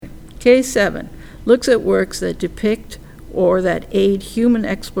K7 looks at works that depict or that aid human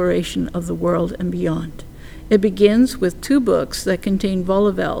exploration of the world and beyond. It begins with 2 books that contain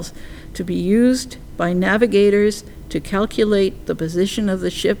volavels to be used by navigators to calculate the position of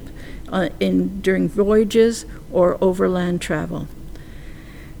the ship during voyages or overland travel.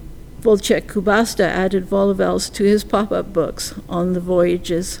 Wojciech Kubasta added volavels to his pop-up books on the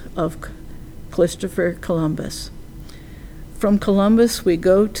voyages of Christopher Columbus. From Columbus, we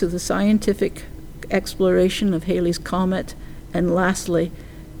go to the scientific exploration of Halley's Comet, and lastly,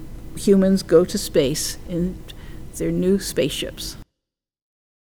 humans go to space in their new spaceships.